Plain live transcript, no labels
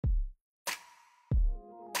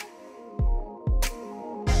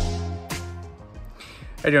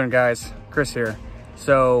How you doing, guys? Chris here.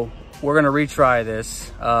 So we're gonna retry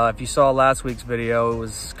this. If you saw last week's video, it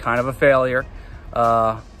was kind of a failure.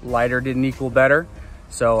 Lighter didn't equal better.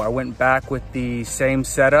 So I went back with the same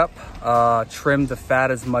setup, trimmed the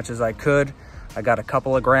fat as much as I could. I got a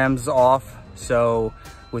couple of grams off. So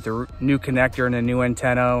with a new connector and a new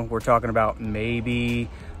antenna, we're talking about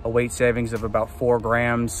maybe a weight savings of about 4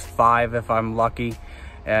 grams, 5 if I'm lucky.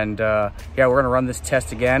 And yeah, we're gonna run this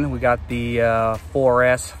test again. We got the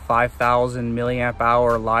 4S 5000 milliamp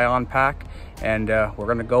hour Li-On pack, and we're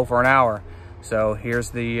gonna go for an hour. So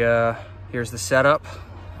here's the setup.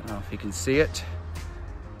 I don't know if you can see it.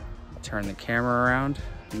 I'll turn the camera around.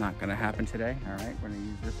 Not gonna happen today. All right, we're gonna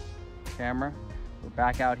use this camera. We're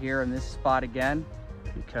back out here in this spot again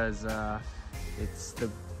because it's the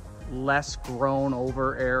less grown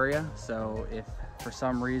over area. So if for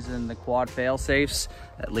some reason the quad fail safes,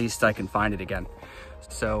 at least I can find it again.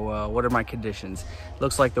 So what are my conditions?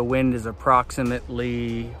 Looks like the wind is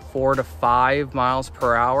approximately 4 to 5 miles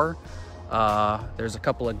per hour. There's a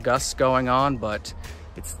couple of gusts going on, but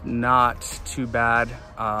it's not too bad.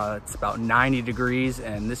 It's about 90 degrees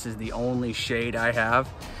and this is the only shade I have.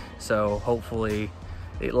 So hopefully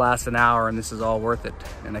it lasts an hour and this is all worth it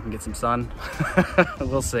and I can get some sun.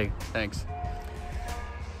 We'll see. Thanks.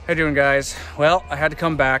 How you doing, guys? Well, I had to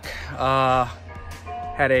come back.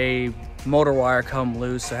 Had a motor wire come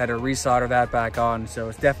loose. I had to resolder that back on. So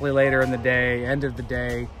it's definitely later in the day, end of the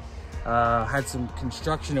day. Had some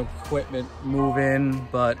construction equipment move in,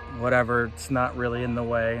 but whatever, it's not really in the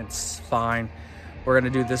way. It's fine. We're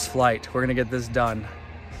gonna do this flight. We're gonna get this done.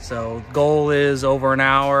 So goal is over an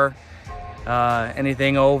hour.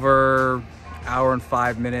 Anything over hour and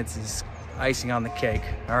 5 minutes is icing on the cake.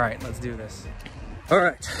 All right, let's do this. All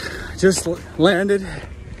right, just landed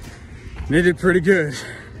and it did pretty good.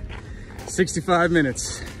 65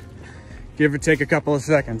 minutes, give or take a couple of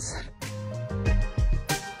seconds.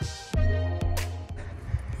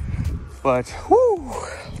 But whoo,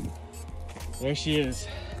 there she is,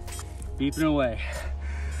 beeping away.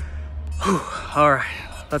 Whew. All right,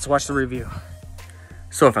 let's watch the review.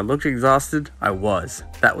 So if I looked exhausted, I was.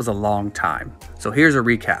 That was a long time. So here's a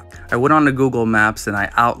recap. I went on to Google Maps and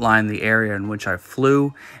I outlined the area in which I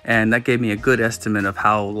flew, and that gave me a good estimate of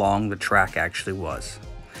how long the track actually was.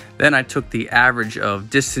 Then I took the average of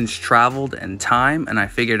distance traveled and time, and I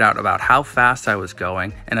figured out about how fast I was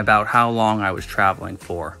going and about how long I was traveling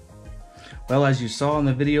for. Well, as you saw in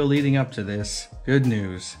the video leading up to this, good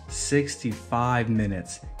news, 65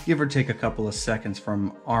 minutes, give or take a couple of seconds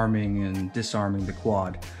from arming and disarming the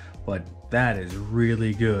quad. But that is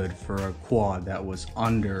really good for a quad that was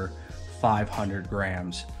under 500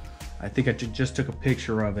 grams. I think I just took a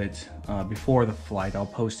picture of it before the flight. I'll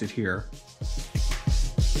post it here.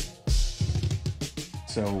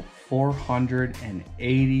 So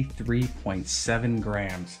 483.7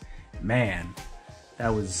 grams. Man,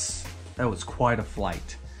 that was quite a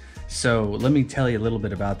flight. So let me tell you a little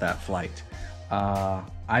bit about that flight.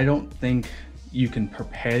 I don't think you can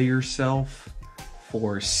prepare yourself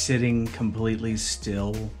for sitting completely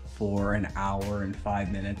still for an hour and 5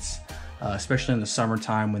 minutes, especially in the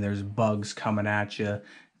summertime when there's bugs coming at you.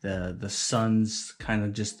 The sun's kind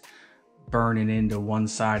of just burning into one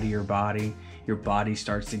side of your body. Your body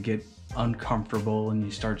starts to get uncomfortable and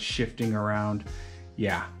you start shifting around.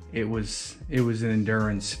 Yeah, it was an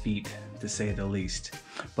endurance feat, to say the least.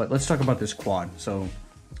 But let's talk about this quad. So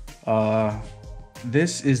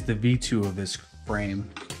this is the V2 of this frame.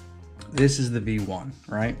 This is the V1,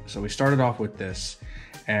 right? So we started off with this,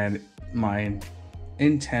 and my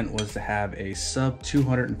intent was to have a sub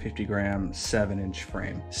 250 gram 7-inch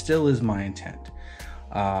frame. Still is my intent.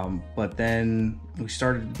 But then we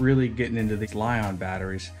started really getting into these Li-On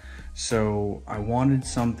batteries. So I wanted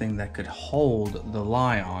something that could hold the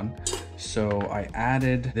Li-On. So I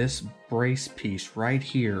added this brace piece right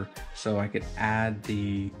here so I could add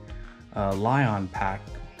the Li-On pack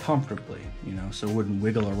comfortably, you know, so it wouldn't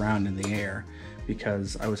wiggle around in the air,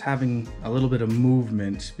 because I was having a little bit of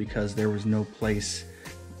movement because there was no place,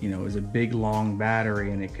 you know, it was a big long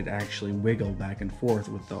battery and it could actually wiggle back and forth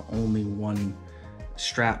with the only one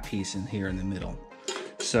strap piece in here in the middle.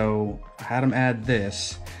 So I had them add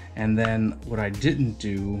this, and then what I didn't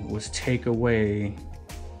do was take away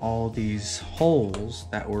all these holes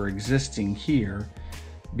that were existing here,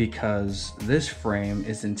 because this frame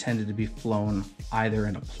is intended to be flown either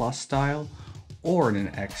in a plus style or in an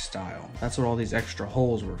X style. That's what all these extra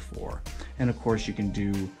holes were for. And of course you can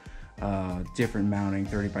do different mounting,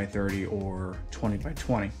 30 by 30 or 20 by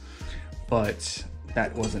 20. But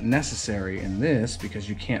that wasn't necessary in this because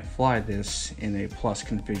you can't fly this in a plus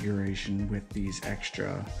configuration with these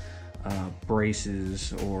extra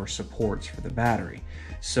braces or supports for the battery.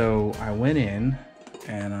 So I went in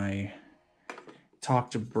and I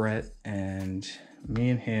talked to Brent, and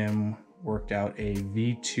me and him worked out a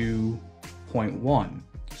V2.1.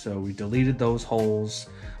 So we deleted those holes,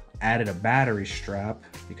 added a battery strap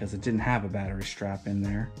because it didn't have a battery strap in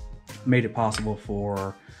there, made it possible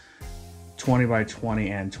for 20 by 20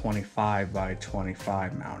 and 25 by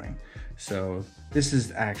 25 mounting. So this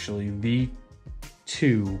is actually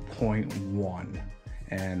V2.1,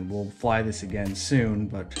 and we'll fly this again soon,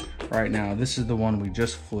 but right now this is the one we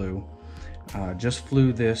just flew.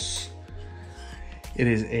 This. It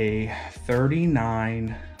is a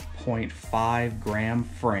 39.5 gram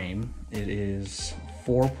frame. It is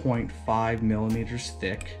 4.5 millimeters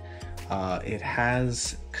thick. It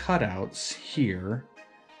has cutouts here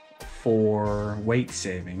for weight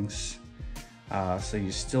savings. So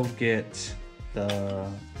you still get the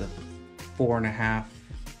 4.5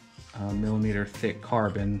 millimeter thick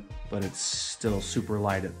carbon, but it's still super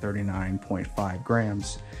light at 39.5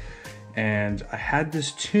 grams. And I had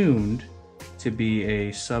this tuned to be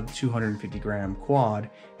a sub 250 gram quad,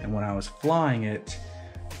 and when I was flying it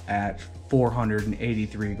at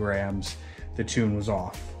 483 grams, the tune was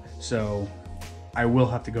off. So I will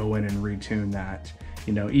have to go in and retune that.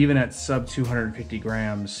 You know, even at sub 250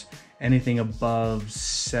 grams, anything above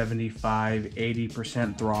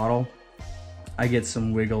 75–80% throttle, I get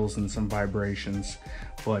some wiggles and some vibrations,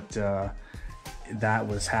 but that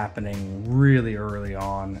was happening really early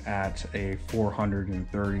on at a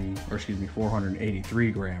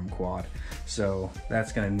 483 gram quad. So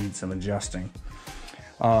that's gonna need some adjusting.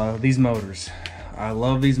 These motors, I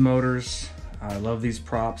love these motors. I love these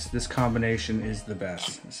props. This combination is the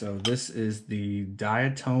best. So this is the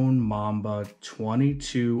Diatone Mamba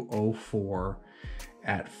 2204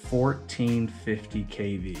 at 1450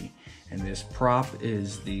 kV. And this prop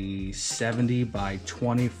is the 70 by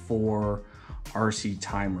 24 RC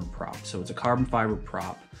timer prop. So it's a carbon fiber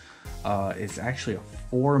prop. It's actually a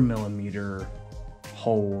 4 millimeter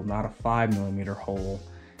hole, not a 5 millimeter hole.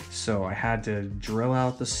 So I had to drill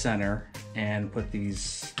out the center and put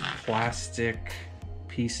these plastic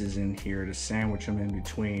pieces in here to sandwich them in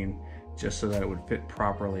between, just so that it would fit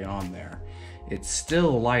properly on there. It's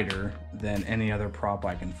still lighter than any other prop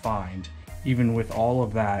I can find. Even with all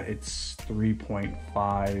of that, it's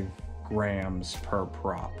 3.5 grams per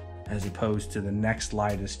prop, as opposed to the next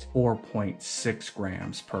lightest 4.6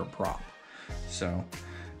 grams per prop. So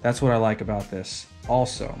that's what I like about this.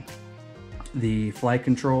 Also, the flight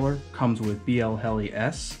controller comes with BL Heli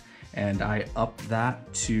S, and I upped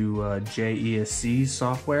that to JESC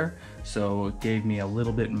software, so it gave me a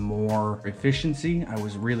little bit more efficiency. I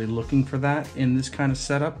was really looking for that in this kind of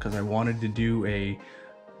setup because I wanted to do a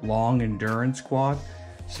long endurance quad.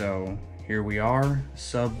 So here we are,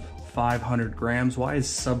 sub 500 grams. Why is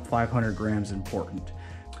sub 500 grams important?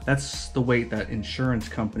 That's the weight that insurance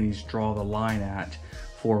companies draw the line at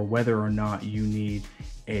for whether or not you need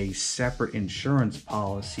a separate insurance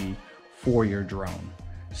policy for your drone.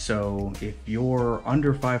 So if you're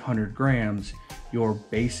under 500 grams, your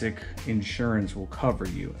basic insurance will cover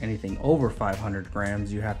you. Anything over 500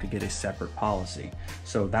 grams, you have to get a separate policy.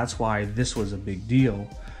 So that's why this was a big deal.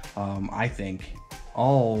 I think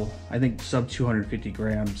sub 250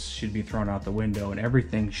 grams should be thrown out the window, and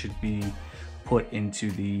everything should be put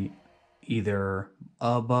into the either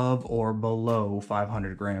above or below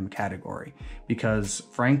 500 gram category, because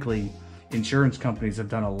frankly, insurance companies have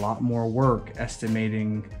done a lot more work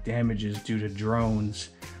estimating damages due to drones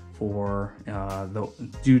for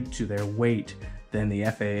due to their weight than the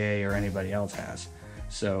FAA or anybody else has.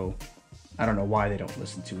 So I don't know why they don't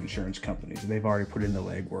listen to insurance companies. They've already put in the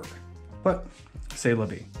legwork, but c'est la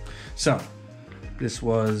vie. So this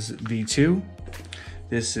was V2.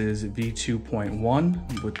 This is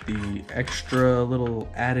V2.1 with the extra little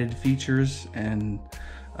added features and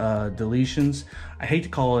deletions. I hate to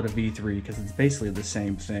call it a V3 because it's basically the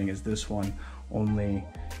same thing as this one, only,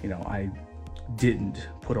 you know, I didn't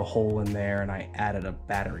put a hole in there and I added a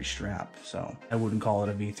battery strap. So I wouldn't call it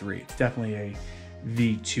a V3. It's definitely a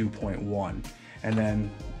V2.1. And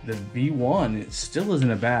then the V1, it still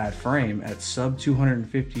isn't a bad frame at sub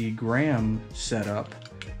 250 gram setup.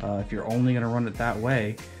 If you're only gonna run it that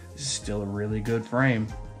way, this is still a really good frame.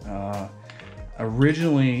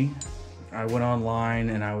 Originally, I went online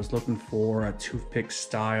and I was looking for a toothpick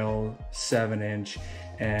style 7-inch,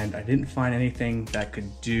 and I didn't find anything that could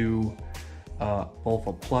do both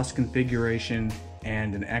a plus configuration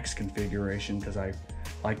and an X configuration, because I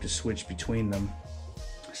like to switch between them.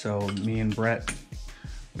 So me and Brent,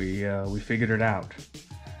 we figured it out.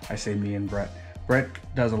 I say me and Brent. Brent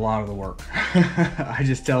does a lot of the work. I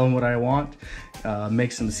just tell him what I want,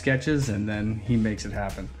 make some sketches, and then he makes it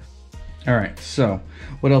happen. All right, so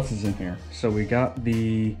what else is in here? So we got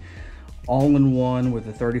the all-in-one with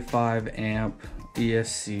the 35 amp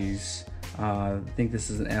ESCs. I think this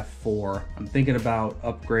is an F4. I'm thinking about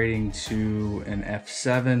upgrading to an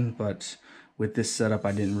F7, but with this setup,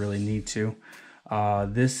 I didn't really need to.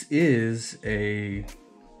 This is a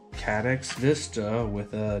Cadex Vista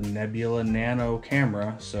with a Nebula Nano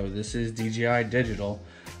camera. So this is DJI digital.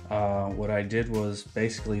 What I did was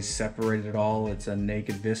basically separate it all. It's a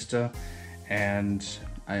naked Vista, and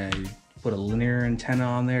I put a linear antenna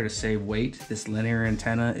on there to save weight. This linear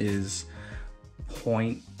antenna is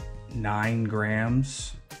 0.9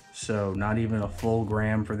 grams, so not even a full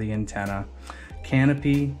gram for the antenna.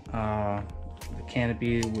 Canopy, the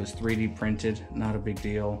canopy was 3D printed, not a big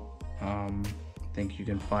deal. I think you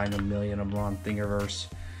can find a million of them on Thingiverse.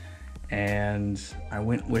 And I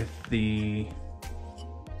went with the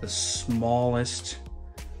smallest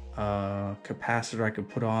capacitor I could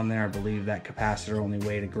put on there. I believe that capacitor only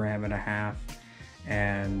weighed 1.5 grams,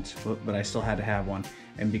 but I still had to have one.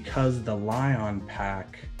 And because the Lion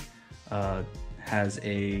pack has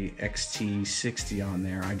a XT60 on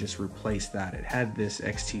there, I just replaced that. It had this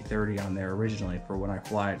XT30 on there originally for when I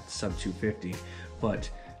fly at sub 250, but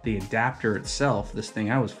the adapter itself, this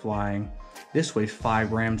thing I was flying, this weighs 5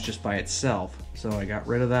 grams just by itself. So I got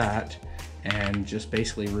rid of that and just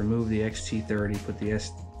basically removed the XT30, put the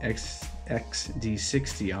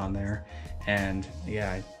XD60 on there, and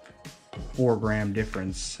yeah, 4 gram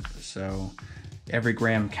difference. So every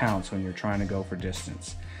gram counts when you're trying to go for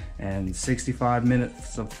distance. And 65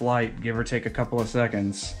 minutes of flight, give or take a couple of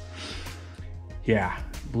seconds, yeah,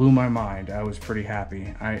 blew my mind. I was pretty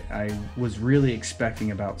happy. I was really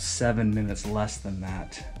expecting about 7 minutes less than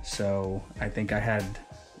that. So I think I had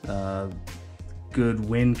good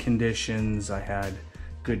wind conditions, I had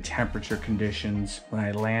good temperature conditions. When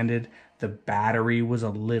I landed, the battery was a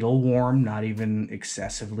little warm, not even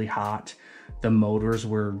excessively hot. The motors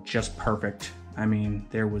were just perfect. I mean,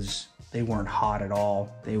 they weren't hot at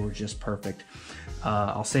all. They were just perfect.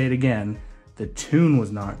 I'll say it again, the tune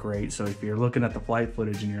was not great. So if you're looking at the flight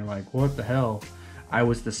footage and you're like, what the hell? I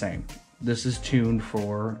was the same. This is tuned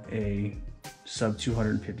for a sub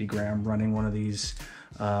 250 gram running one of these.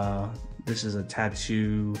 This is a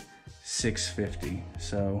Tattoo 650.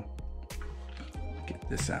 So get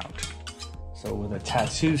this out. So with a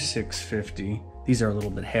Tattoo 650, these are a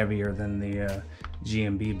little bit heavier than the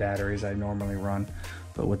GMB batteries I normally run,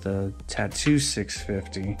 but with the Tattoo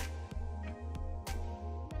 650,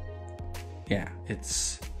 yeah,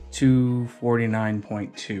 it's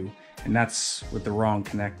 249.2, and that's with the wrong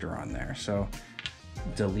connector on there. So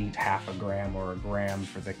delete 0.5 gram or 1 gram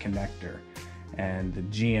for the connector. And the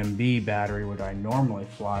GMB battery, what I normally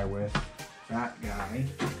fly with, that guy.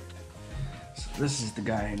 So this is the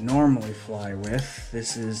guy I normally fly with.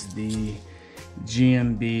 This is the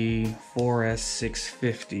GMB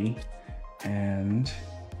 4S650, and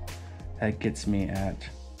that gets me at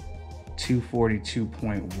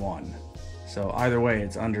 242.1. So either way,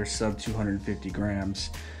 it's under sub 250 grams.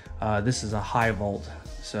 This is a high volt,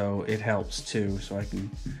 so it helps too. So I can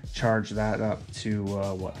charge that up to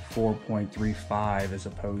what, 4.35 as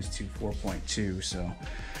opposed to 4.2. So,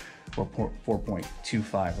 or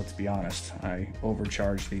 4.25. Let's be honest. I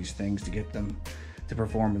overcharge these things to get them to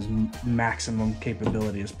perform as maximum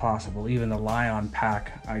capability as possible. Even the Lion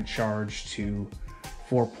pack I charge to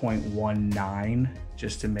 4.19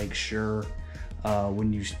 just to make sure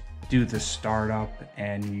when you do the startup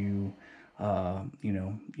and you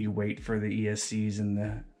wait for the ESCs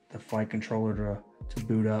and the flight controller to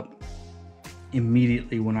boot up.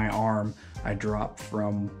 Immediately when I arm, I drop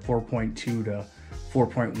from 4.2 to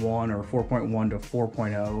 4.1 or 4.1 to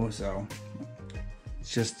 4.0. So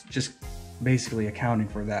it's just basically accounting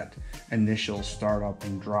for that initial startup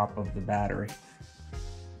and drop of the battery.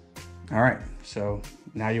 All right, so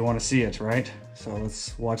now you want to see it, right? So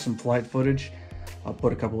let's watch some flight footage. I'll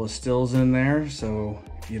put a couple of stills in there, so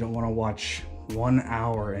if you don't want to watch 1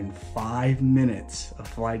 hour and 5 minutes of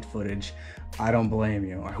flight footage, I don't blame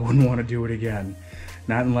you. I wouldn't want to do it again.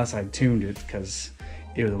 Not unless I tuned it, because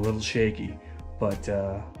it was a little shaky. But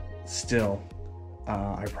still,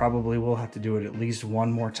 I probably will have to do it at least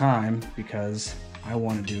one more time, because I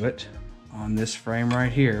want to do it on this frame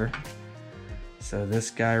right here. So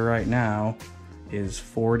this guy right now is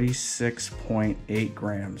 46.8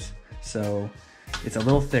 grams. So it's a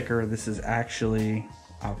little thicker. This is actually,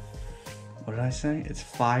 what did I say? It's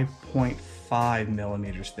 5.5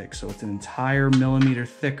 millimeters thick. So it's an entire millimeter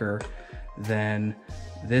thicker than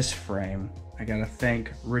this frame. I gotta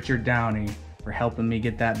thank Richard Downey for helping me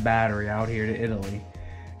get that battery out here to Italy.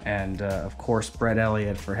 And of course, Brent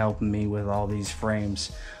Elliott for helping me with all these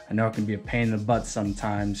frames. I know it can be a pain in the butt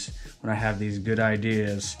sometimes when I have these good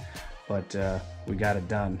ideas, but we got it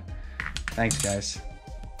done. Thanks, guys.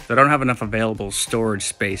 So I don't have enough available storage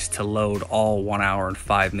space to load all 1 hour and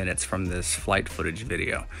 5 minutes from this flight footage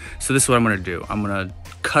video. So this is what I'm gonna do. I'm gonna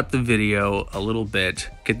cut the video a little bit,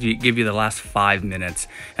 give you the last 5 minutes,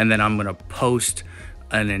 and then I'm gonna post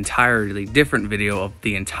an entirely different video of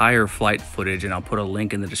the entire flight footage, and I'll put a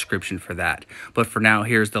link in the description for that. But for now,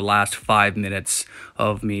 here's the last 5 minutes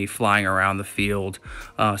of me flying around the field,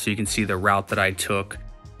 so you can see the route that I took.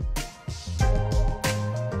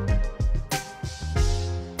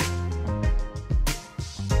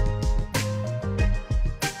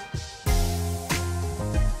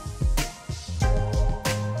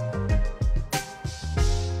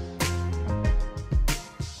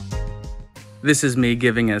 This is me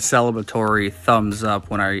giving a celebratory thumbs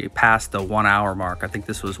up when I passed the 1 hour mark. I think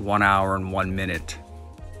this was 1 hour and 1 minute.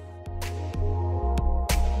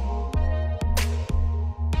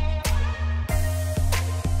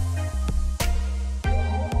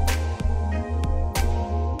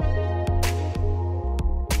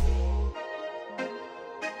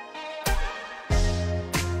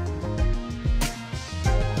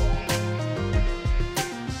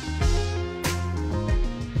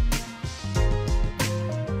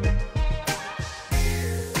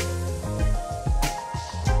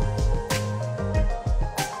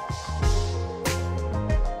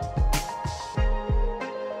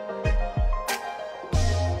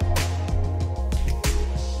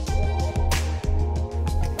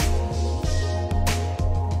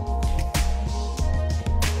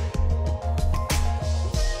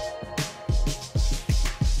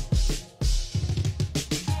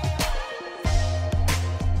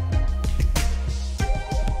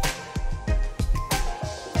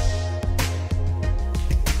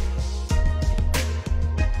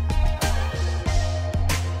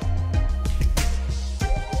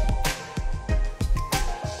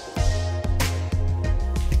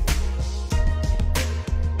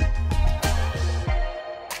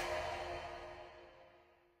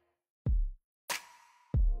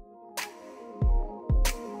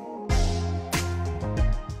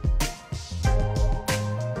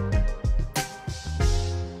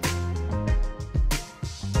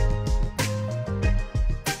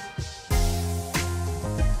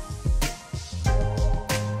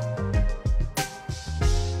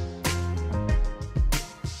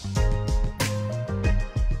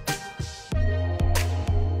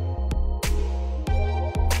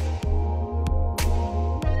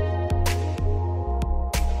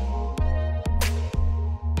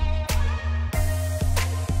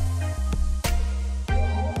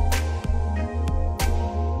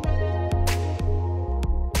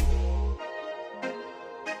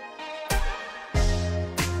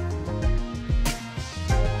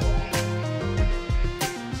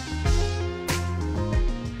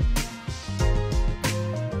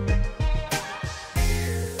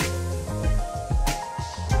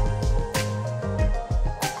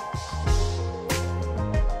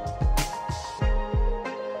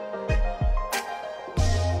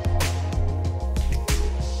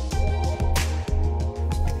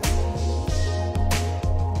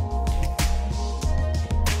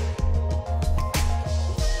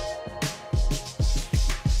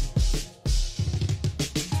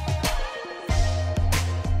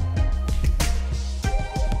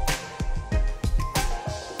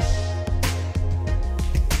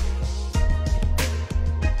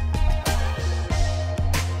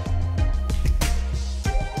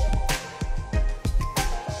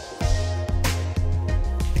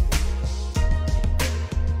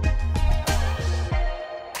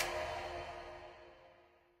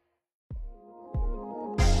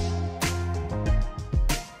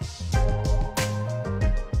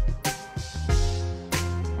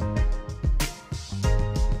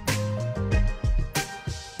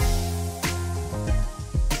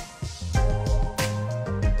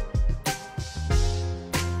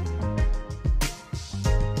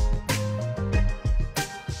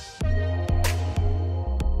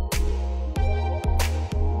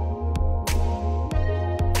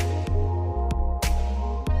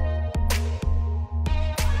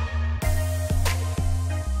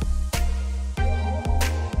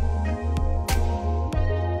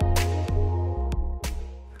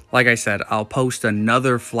 Like I said, I'll post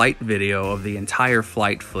another flight video of the entire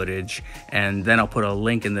flight footage, and then I'll put a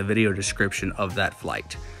link in the video description of that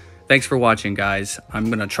flight. Thanks for watching, guys. I'm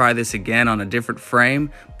gonna try this again on a different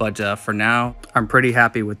frame, but for now, I'm pretty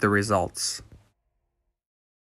happy with the results.